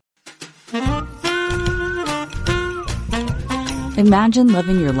Imagine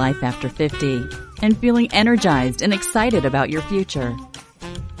living your life after 50 and feeling energized and excited about your future.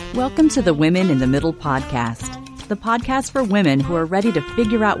 Welcome to the Women in the Middle podcast, the podcast for women who are ready to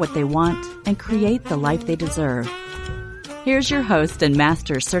figure out what they want and create the life they deserve. Here's your host and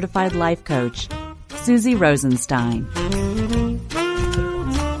master certified life coach, Susie Rosenstein.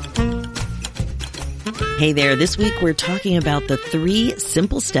 Hey there, this week we're talking about the 3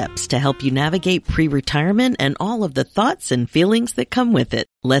 simple steps to help you navigate pre-retirement and all of the thoughts and feelings that come with it.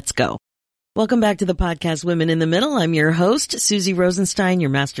 Let's go. Welcome back to the podcast Women in the Middle. I'm your host, Susie Rosenstein,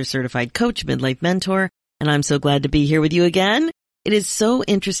 your master certified coach, midlife mentor, and I'm so glad to be here with you again. It is so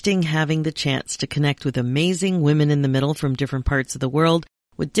interesting having the chance to connect with amazing women in the middle from different parts of the world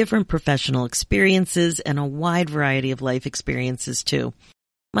with different professional experiences and a wide variety of life experiences too.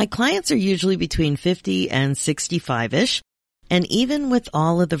 My clients are usually between 50 and 65-ish, and even with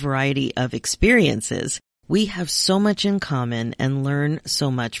all of the variety of experiences, we have so much in common and learn so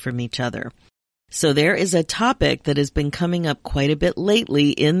much from each other. So there is a topic that has been coming up quite a bit lately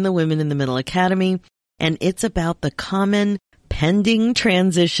in the Women in the Middle Academy, and it's about the common pending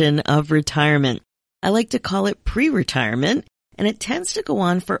transition of retirement. I like to call it pre-retirement, and it tends to go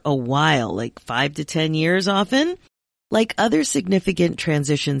on for a while, like 5 to 10 years often. Like other significant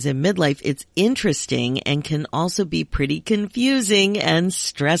transitions in midlife, it's interesting and can also be pretty confusing and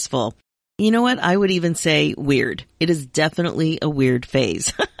stressful. You know what? I would even say weird. It is definitely a weird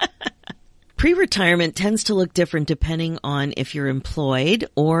phase. Pre-retirement tends to look different depending on if you're employed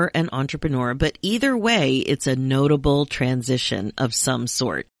or an entrepreneur, but either way, it's a notable transition of some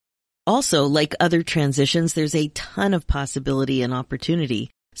sort. Also, like other transitions, there's a ton of possibility and opportunity,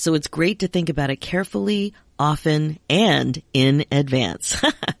 so it's great to think about it carefully, often, and in advance.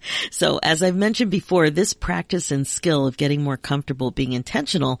 So, as I've mentioned before, this practice and skill of getting more comfortable being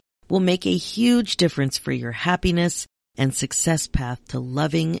intentional will make a huge difference for your happiness and success path to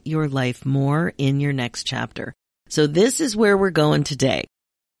loving your life more in your next chapter. So this is where we're going today.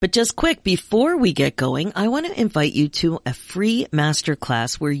 But just quick, before we get going, I want to invite you to a free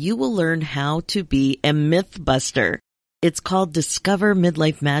masterclass where you will learn how to be a myth buster. It's called Discover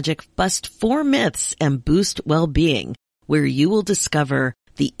Midlife Magic, Bust 4 Myths and Boost Well-Being, where you will discover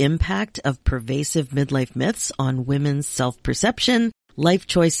the impact of pervasive midlife myths on women's self-perception, life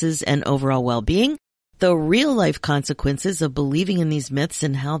choices, and overall well-being, the real-life consequences of believing in these myths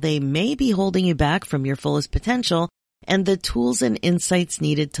and how they may be holding you back from your fullest potential, and the tools and insights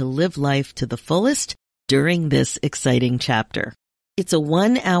needed to live life to the fullest during this exciting chapter. It's a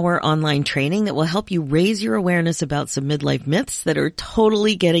 1-hour online training that will help you raise your awareness about some midlife myths that are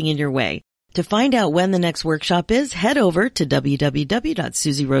totally getting in your way. To find out when the next workshop is, head over to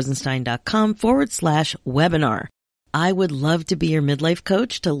www.susierosenstein.com/webinar. I would love to be your midlife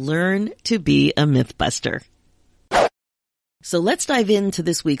coach to learn to be a mythbuster. So let's dive into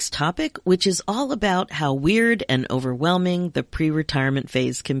this week's topic, which is all about how weird and overwhelming the pre-retirement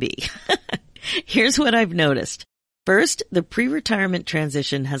phase can be. Here's what I've noticed. First, the pre-retirement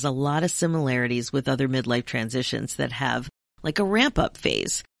transition has a lot of similarities with other midlife transitions that have like a ramp-up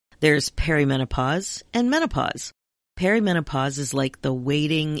phase. There's perimenopause and menopause. Perimenopause is like the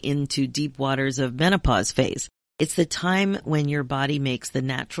wading into deep waters of menopause phase. It's the time when your body makes the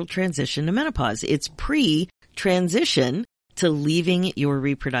natural transition to menopause. It's pre-transition to leaving your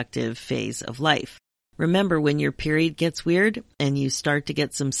reproductive phase of life. Remember when your period gets weird and you start to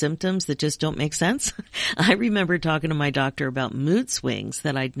get some symptoms that just don't make sense? I remember talking to my doctor about mood swings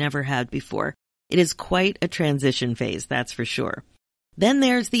that I'd never had before. It is quite a transition phase, that's for sure. Then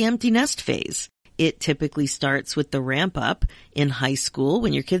there's the empty nest phase. It typically starts with the ramp up in high school,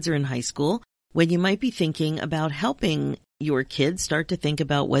 when your kids are in high school, when you might be thinking about helping your kids start to think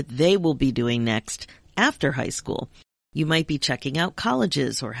about what they will be doing next after high school. You might be checking out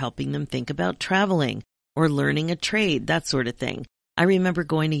colleges or helping them think about traveling or learning a trade, that sort of thing. I remember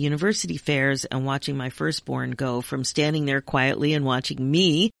going to university fairs and watching my firstborn go from standing there quietly and watching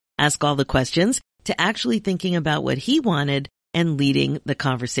me ask all the questions to actually thinking about what he wanted and leading the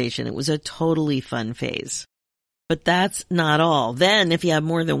conversation. It was a totally fun phase. But that's not all. Then, if you have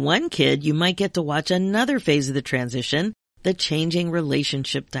more than one kid, you might get to watch another phase of the transition, the changing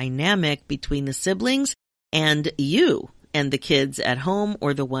relationship dynamic between the siblings and you and the kids at home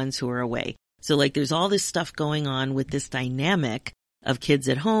or the ones who are away. So like there's all this stuff going on with this dynamic of kids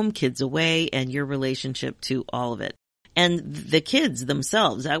at home, kids away, and your relationship to all of it. And the kids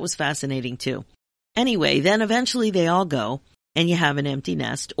themselves, that was fascinating too. Anyway, then eventually they all go. And you have an empty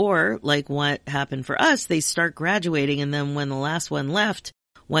nest, or like what happened for us, they start graduating, and then when the last one left,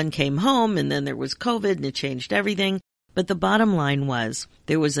 one came home, and then there was COVID, and it changed everything. But the bottom line was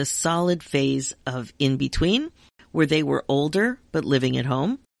there was a solid phase of in between where they were older but living at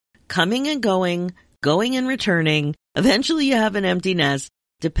home, coming and going and returning. Eventually you have an empty nest.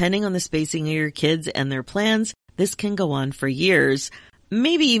 Depending on the spacing of your kids and their plans, this can go on for years,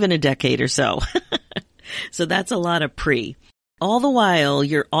 maybe even a decade or so. So that's a lot of pre. All the while,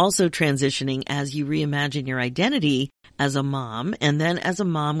 you're also transitioning as you reimagine your identity as a mom, and then as a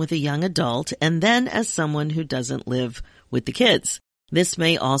mom with a young adult, and then as someone who doesn't live with the kids. This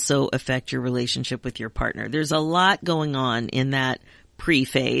may also affect your relationship with your partner. There's a lot going on in that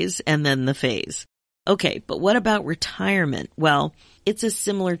pre-phase and then the phase. Okay, but what about retirement? Well, it's a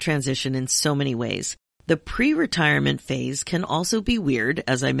similar transition in so many ways. The pre-retirement phase can also be weird,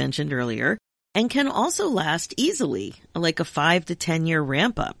 as I mentioned earlier, and can also last easily, like a 5 to 10 year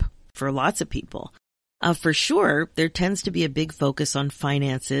ramp up for lots of people. For sure, there tends to be a big focus on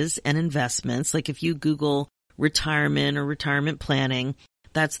finances and investments. Like if you Google retirement or retirement planning,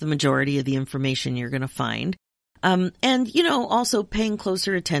 that's the majority of the information you're going to find. And, also paying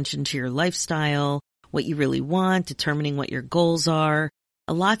closer attention to your lifestyle, what you really want, determining what your goals are,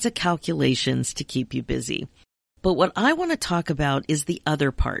 lots of calculations to keep you busy. But what I want to talk about is the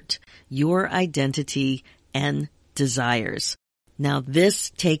other part, your identity and desires. Now,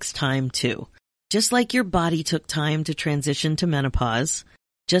 this takes time too. Just like your body took time to transition to menopause,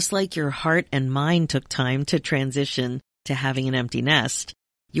 just like your heart and mind took time to transition to having an empty nest,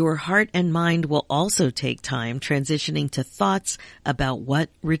 your heart and mind will also take time transitioning to thoughts about what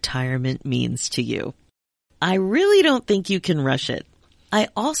retirement means to you. I really don't think you can rush it. I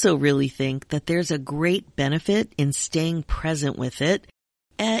also really think that there's a great benefit in staying present with it,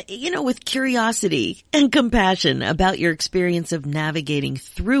 with curiosity and compassion about your experience of navigating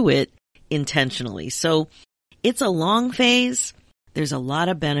through it intentionally. So it's a long phase. There's a lot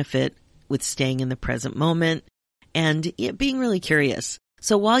of benefit with staying in the present moment and being really curious.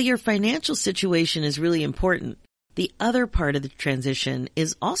 So while your financial situation is really important, the other part of the transition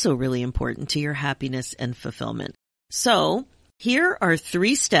is also really important to your happiness and fulfillment. So here are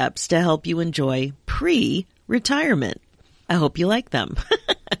 3 steps to help you enjoy pre-retirement. I hope you like them.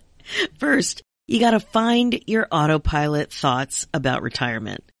 First, you got to find your autopilot thoughts about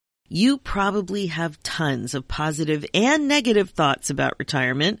retirement. You probably have tons of positive and negative thoughts about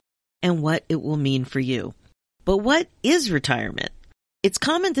retirement and what it will mean for you. But what is retirement? It's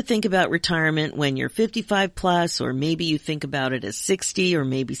common to think about retirement when you're 55 plus, or maybe you think about it as 60 or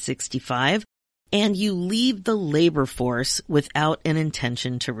maybe 65, and you leave the labor force without an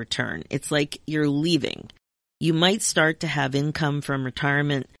intention to return. It's like you're leaving. You might start to have income from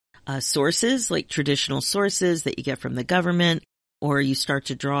retirement sources, like traditional sources that you get from the government, or you start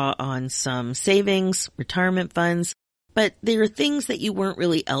to draw on some savings, retirement funds, but there are things that you weren't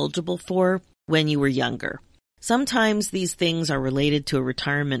really eligible for when you were younger. Sometimes these things are related to a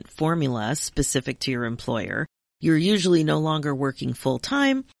retirement formula specific to your employer. You're usually no longer working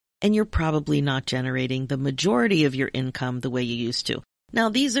full-time, and you're probably not generating the majority of your income the way you used to. Now,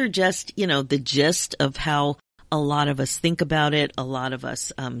 these are just, the gist of how a lot of us think about it. A lot of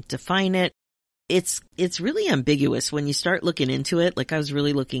us define it. It's really ambiguous when you start looking into it. Like I was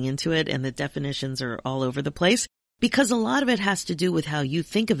really looking into it, and the definitions are all over the place because a lot of it has to do with how you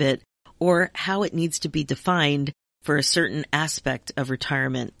think of it or how it needs to be defined for a certain aspect of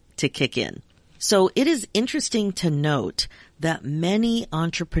retirement to kick in. So it is interesting to note that many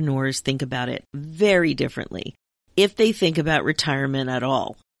entrepreneurs think about it very differently, if they think about retirement at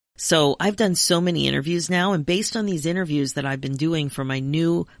all. So I've done so many interviews now, and based on these interviews that I've been doing for my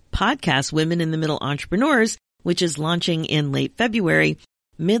new podcast, Women in the Middle Entrepreneurs, which is launching in late February,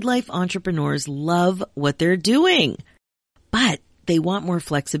 midlife entrepreneurs love what they're doing, but they want more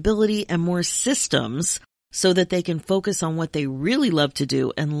flexibility and more systems so that they can focus on what they really love to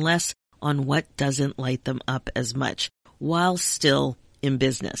do and less on what doesn't light them up as much while still in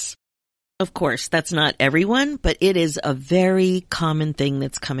business. Of course, that's not everyone, but it is a very common thing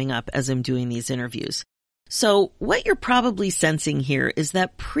that's coming up as I'm doing these interviews. So what you're probably sensing here is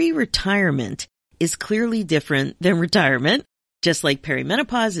that pre-retirement is clearly different than retirement, just like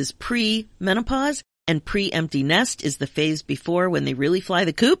perimenopause is pre-menopause. And pre-empty nest is the phase before when they really fly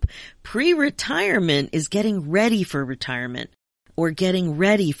the coop. Pre-retirement is getting ready for retirement or getting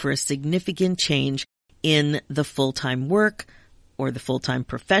ready for a significant change in the full-time work or the full-time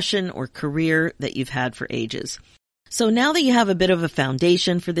profession or career that you've had for ages. So now that you have a bit of a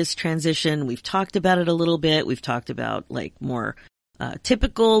foundation for this transition, we've talked about it a little bit. We've talked about more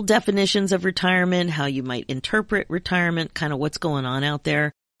typical definitions of retirement, how you might interpret retirement, kind of what's going on out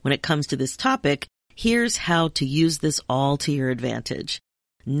there when it comes to this topic. Here's how to use this all to your advantage.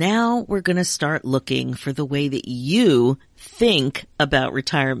 Now we're going to start looking for the way that you think about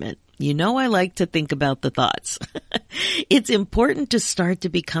retirement. You know, I like to think about the thoughts. It's important to start to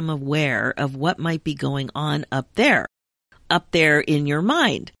become aware of what might be going on up there in your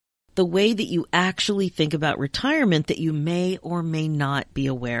mind, the way that you actually think about retirement that you may or may not be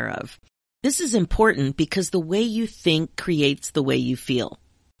aware of. This is important because the way you think creates the way you feel.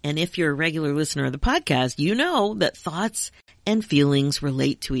 And if you're a regular listener of the podcast, you know that thoughts and feelings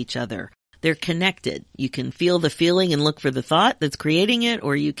relate to each other. They're connected. You can feel the feeling and look for the thought that's creating it,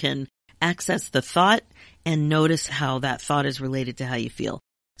 or you can access the thought and notice how that thought is related to how you feel.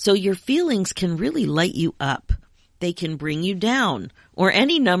 So your feelings can really light you up. They can bring you down, or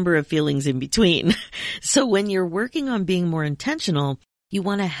any number of feelings in between. So when you're working on being more intentional, you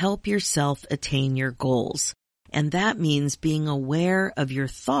want to help yourself attain your goals. And that means being aware of your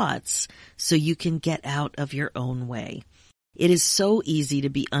thoughts so you can get out of your own way. It is so easy to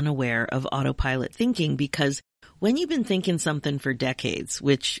be unaware of autopilot thinking because when you've been thinking something for decades,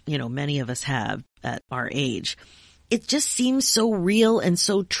 which, many of us have at our age, it just seems so real and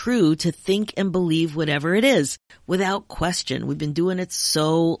so true to think and believe whatever it is without question. We've been doing it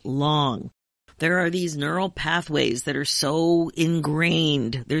so long. There are these neural pathways that are so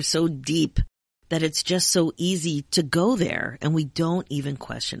ingrained. They're so deep that it's just so easy to go there and we don't even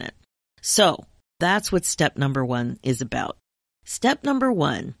question it. So that's what step number 1 is about. Step number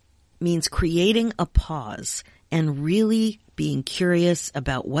 1 means creating a pause and really being curious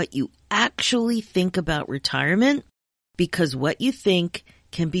about what you actually think about retirement, because what you think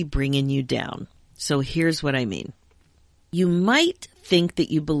can be bringing you down. So here's what I mean. You might think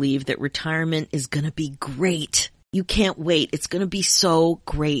that you believe that retirement is going to be great. You can't wait. It's going to be so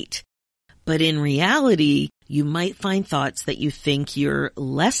great. But in reality, you might find thoughts that you think you're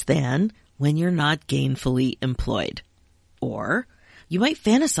less than when you're not gainfully employed. Or you might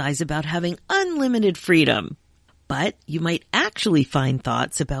fantasize about having unlimited freedom, but you might actually find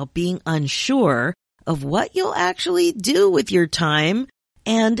thoughts about being unsure of what you'll actually do with your time,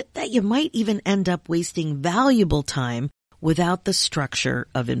 and that you might even end up wasting valuable time without the structure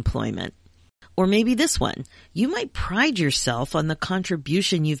of employment. Or maybe this one, you might pride yourself on the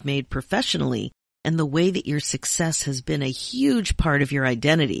contribution you've made professionally and the way that your success has been a huge part of your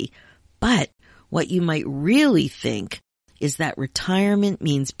identity. But what you might really think is that retirement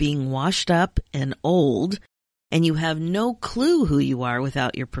means being washed up and old, and you have no clue who you are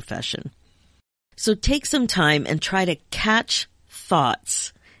without your profession. So take some time and try to catch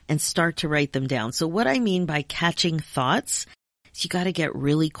thoughts and start to write them down. So what I mean by catching thoughts is you got to get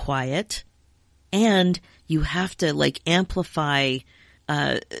really quiet. And you have to amplify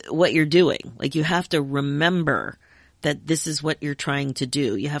what you're doing. You have to remember that this is what you're trying to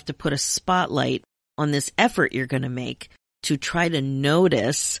do. You have to put a spotlight on this effort you're going to make to try to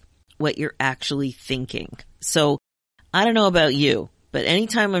notice what you're actually thinking. So I don't know about you, but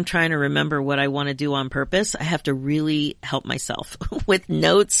anytime I'm trying to remember what I want to do on purpose, I have to really help myself with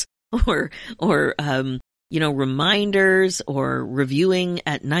notes or reminders, or reviewing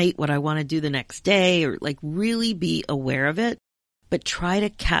at night what I want to do the next day, or really be aware of it, but try to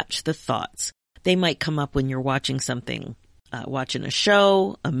catch the thoughts. They might come up when you're watching something, watching a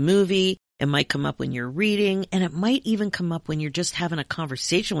show, a movie. It might come up when you're reading, and it might even come up when you're just having a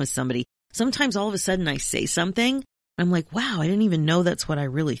conversation with somebody. Sometimes all of a sudden I say something, I'm like, wow, I didn't even know that's what I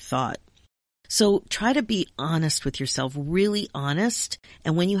really thought. So try to be honest with yourself, really honest.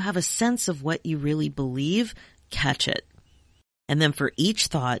 And when you have a sense of what you really believe, catch it. And then for each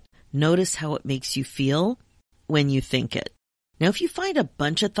thought, notice how it makes you feel when you think it. Now, if you find a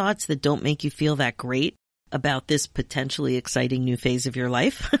bunch of thoughts that don't make you feel that great about this potentially exciting new phase of your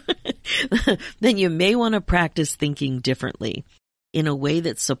life, then you may want to practice thinking differently in a way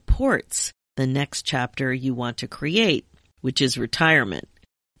that supports the next chapter you want to create, which is retirement.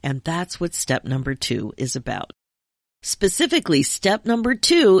 And that's what step number 2 is about. Specifically, step number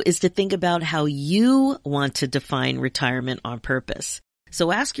 2 is to think about how you want to define retirement on purpose.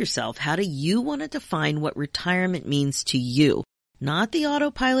 So ask yourself, how do you want to define what retirement means to you? Not the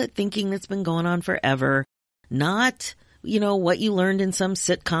autopilot thinking that's been going on forever, not, what you learned in some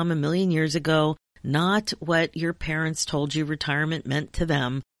sitcom a million years ago, not what your parents told you retirement meant to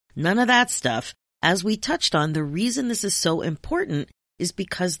them, none of that stuff. As we touched on, the reason this is so important is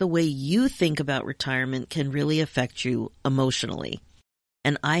because the way you think about retirement can really affect you emotionally.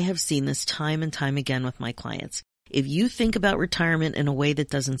 And I have seen this time and time again with my clients. If you think about retirement in a way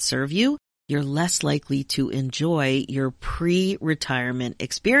that doesn't serve you, you're less likely to enjoy your pre-retirement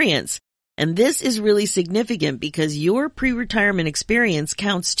experience. And this is really significant because your pre-retirement experience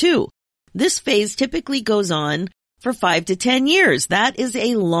counts too. This phase typically goes on for 5 to 10 years. That is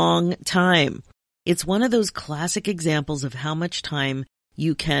a long time. It's one of those classic examples of how much time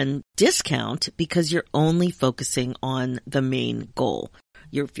you can discount because you're only focusing on the main goal.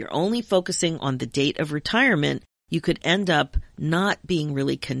 If you're only focusing on the date of retirement, you could end up not being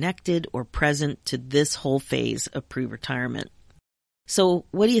really connected or present to this whole phase of pre-retirement. So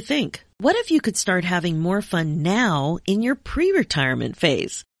what do you think? What if you could start having more fun now in your pre-retirement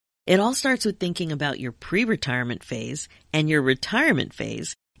phase? It all starts with thinking about your pre-retirement phase and your retirement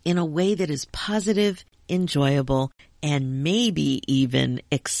phase in a way that is positive, enjoyable, and maybe even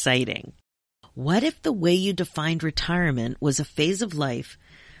exciting. What if the way you defined retirement was a phase of life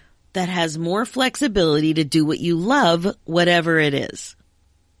that has more flexibility to do what you love, whatever it is?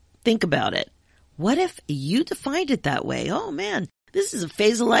 Think about it. What if you defined it that way? Oh man, this is a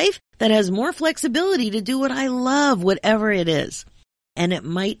phase of life that has more flexibility to do what I love, whatever it is. And it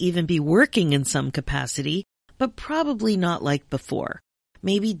might even be working in some capacity, but probably not like before.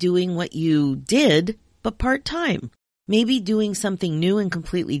 Maybe doing what you did, but part-time. Maybe doing something new and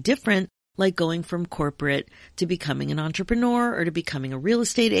completely different, like going from corporate to becoming an entrepreneur or to becoming a real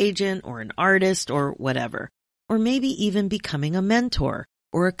estate agent or an artist or whatever. Or maybe even becoming a mentor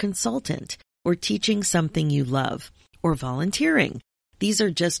or a consultant or teaching something you love or volunteering. These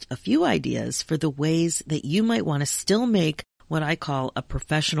are just a few ideas for the ways that you might want to still make what I call a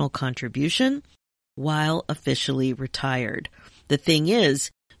professional contribution while officially retired. The thing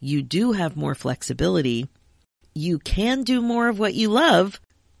is, you do have more flexibility. You can do more of what you love,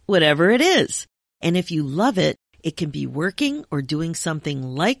 whatever it is. And if you love it, it can be working or doing something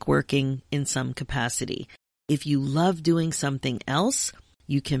like working in some capacity. If you love doing something else,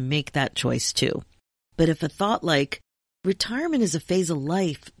 you can make that choice too. But if a thought like, retirement is a phase of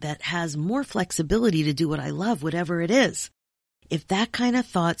life that has more flexibility to do what I love, whatever it is, if that kind of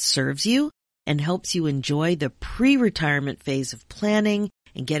thought serves you and helps you enjoy the pre-retirement phase of planning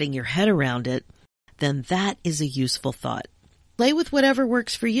and getting your head around it, then that is a useful thought. Play with whatever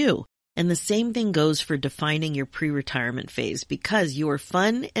works for you. And the same thing goes for defining your pre-retirement phase, because your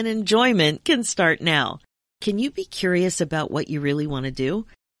fun and enjoyment can start now. Can you be curious about what you really want to do?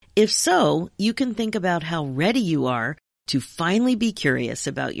 If so, you can think about how ready you are to finally be curious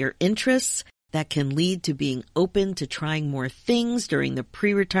about your interests that can lead to being open to trying more things during the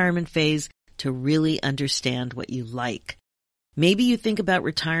pre-retirement phase to really understand what you like. Maybe you think about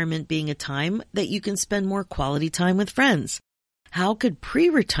retirement being a time that you can spend more quality time with friends. How could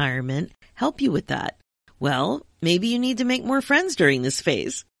pre-retirement help you with that? Well, maybe you need to make more friends during this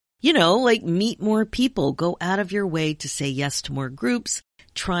phase. Like meet more people, go out of your way to say yes to more groups,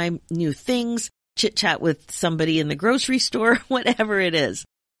 try new things, chit-chat with somebody in the grocery store, whatever it is,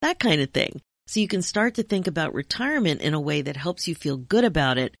 that kind of thing. So you can start to think about retirement in a way that helps you feel good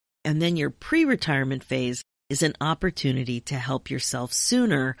about it, and then your pre-retirement phase is an opportunity to help yourself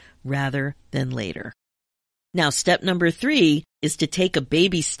sooner rather than later. Now, step number 3 is to take a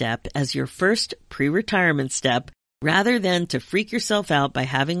baby step as your first pre-retirement step rather than to freak yourself out by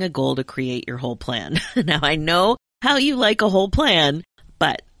having a goal to create your whole plan. Now, I know how you like a whole plan,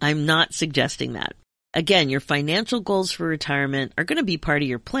 but I'm not suggesting that. Again, your financial goals for retirement are going to be part of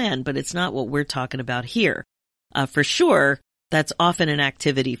your plan, but it's not what we're talking about here. For sure, that's often an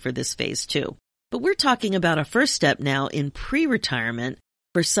activity for this phase too. But we're talking about a first step now in pre-retirement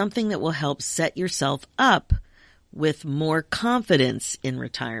for something that will help set yourself up with more confidence in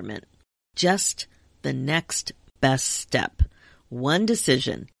retirement. Just the next best step. One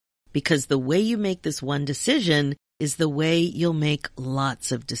decision. Because the way you make this one decision is the way you'll make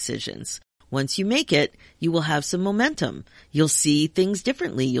lots of decisions. Once you make it, you will have some momentum. You'll see things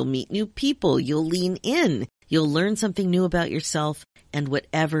differently. You'll meet new people. You'll lean in. You'll learn something new about yourself and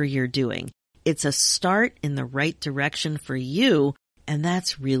whatever you're doing. It's a start in the right direction for you, and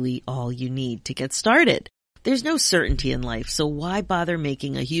that's really all you need to get started. There's no certainty in life, so why bother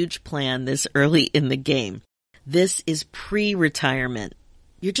making a huge plan this early in the game? This is pre-retirement.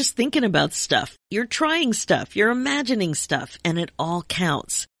 You're just thinking about stuff. You're trying stuff. You're imagining stuff, and it all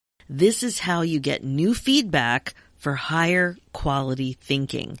counts. This is how you get new feedback for higher quality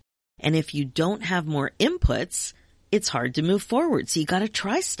thinking. And if you don't have more inputs, it's hard to move forward. So you got to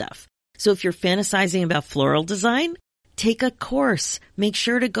try stuff. So if you're fantasizing about floral design, take a course. Make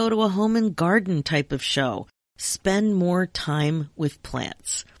sure to go to a home and garden type of show. Spend more time with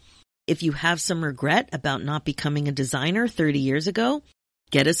plants. If you have some regret about not becoming a designer 30 years ago,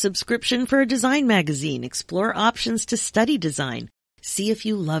 get a subscription for a design magazine. Explore options to study design. See if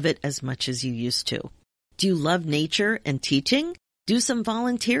you love it as much as you used to. Do you love nature and teaching? Do some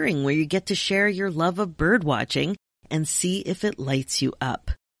volunteering where you get to share your love of bird watching and see if it lights you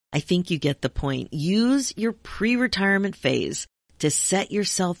up. I think you get the point. Use your pre-retirement phase to set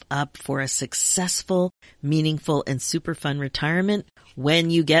yourself up for a successful, meaningful, and super fun retirement when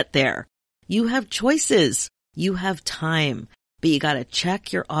you get there. You have choices. You have time. But you got to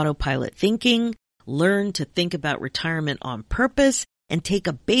check your autopilot thinking, learn to think about retirement on purpose, and take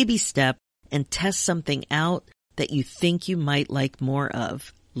a baby step and test something out that you think you might like more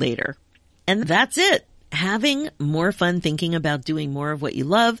of later. And that's it. Having more fun thinking about doing more of what you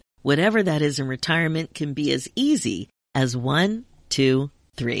love, whatever that is in retirement, can be as easy as 1, 2,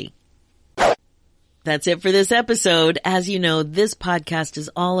 3. That's it for this episode. As you know, this podcast is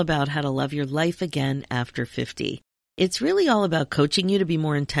all about how to love your life again after 50. It's really all about coaching you to be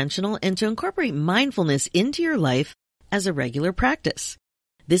more intentional and to incorporate mindfulness into your life as a regular practice.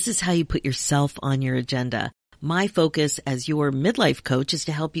 This is how you put yourself on your agenda. My focus as your midlife coach is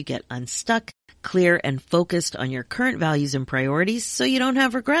to help you get unstuck, clear, and focused on your current values and priorities so you don't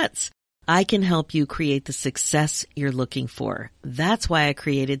have regrets. I can help you create the success you're looking for. That's why I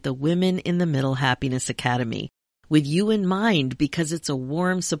created the Women in the Middle Happiness Academy, with you in mind, because it's a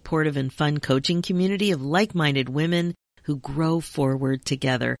warm, supportive, and fun coaching community of like-minded women who grow forward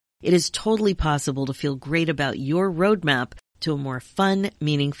together. It is totally possible to feel great about your roadmap to a more fun,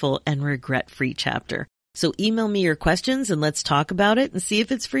 meaningful, and regret-free chapter. So email me your questions and let's talk about it and see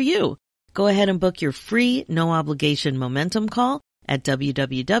if it's for you. Go ahead and book your free, no-obligation momentum call at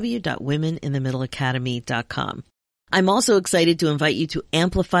www.womeninthemiddleacademy.com. I'm also excited to invite you to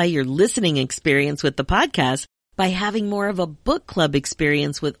amplify your listening experience with the podcast by having more of a book club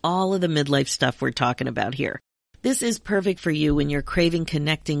experience with all of the midlife stuff we're talking about here. This is perfect for you when you're craving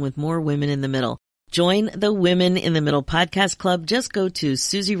connecting with more women in the middle. Join the Women in the Middle Podcast Club. Just go to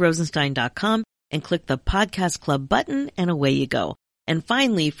SusieRosenstein.com and click the Podcast Club button, and away you go. And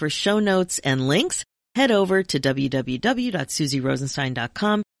finally, for show notes and links, head over to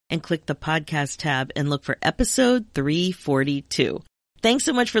www.SusieRosenstein.com and click the podcast tab and look for episode 342. Thanks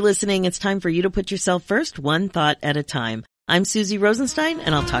so much for listening. It's time for you to put yourself first, one thought at a time. I'm Susie Rosenstein,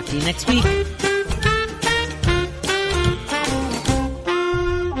 and I'll talk to you next week.